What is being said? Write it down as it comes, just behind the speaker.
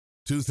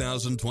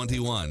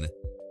2021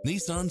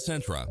 Nissan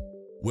Sentra.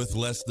 With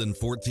less than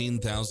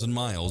 14,000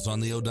 miles on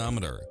the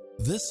odometer,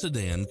 this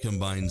sedan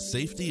combines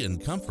safety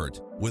and comfort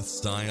with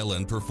style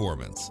and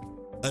performance.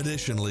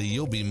 Additionally,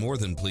 you'll be more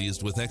than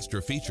pleased with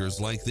extra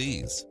features like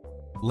these: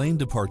 lane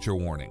departure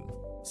warning,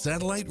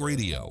 satellite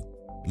radio,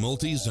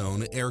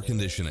 multi-zone air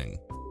conditioning,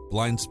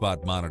 blind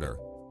spot monitor,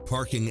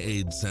 parking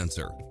aid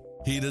sensor,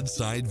 heated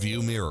side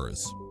view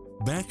mirrors,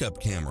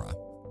 backup camera,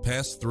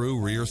 pass-through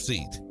rear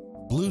seat,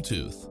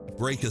 Bluetooth,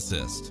 brake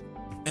assist.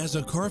 As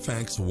a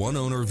Carfax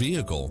one-owner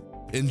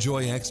vehicle,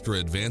 enjoy extra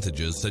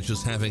advantages such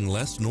as having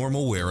less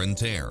normal wear and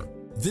tear.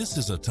 This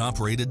is a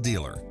top-rated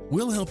dealer.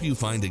 We'll help you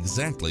find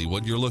exactly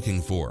what you're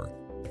looking for.